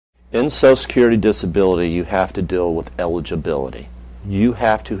In Social Security disability, you have to deal with eligibility. You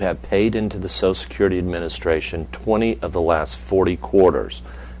have to have paid into the Social Security Administration 20 of the last 40 quarters.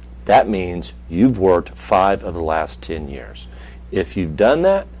 That means you've worked 5 of the last 10 years. If you've done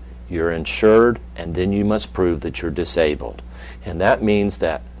that, you're insured, and then you must prove that you're disabled. And that means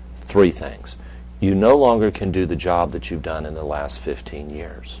that 3 things. You no longer can do the job that you've done in the last 15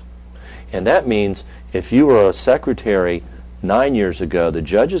 years. And that means if you were a secretary 9 years ago, the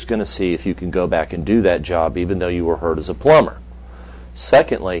judge is going to see if you can go back and do that job even though you were hurt as a plumber.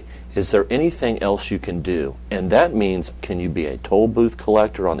 Secondly, is there anything else you can do? And that means, can you be a toll booth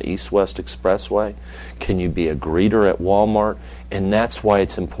collector on the East-West Expressway? Can you be a greeter at Walmart? And that's why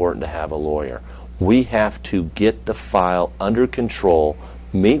it's important to have a lawyer. We have to get the file under control,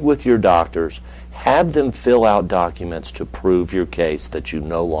 meet with your doctors, have them fill out documents to prove your case that you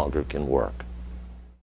no longer can work.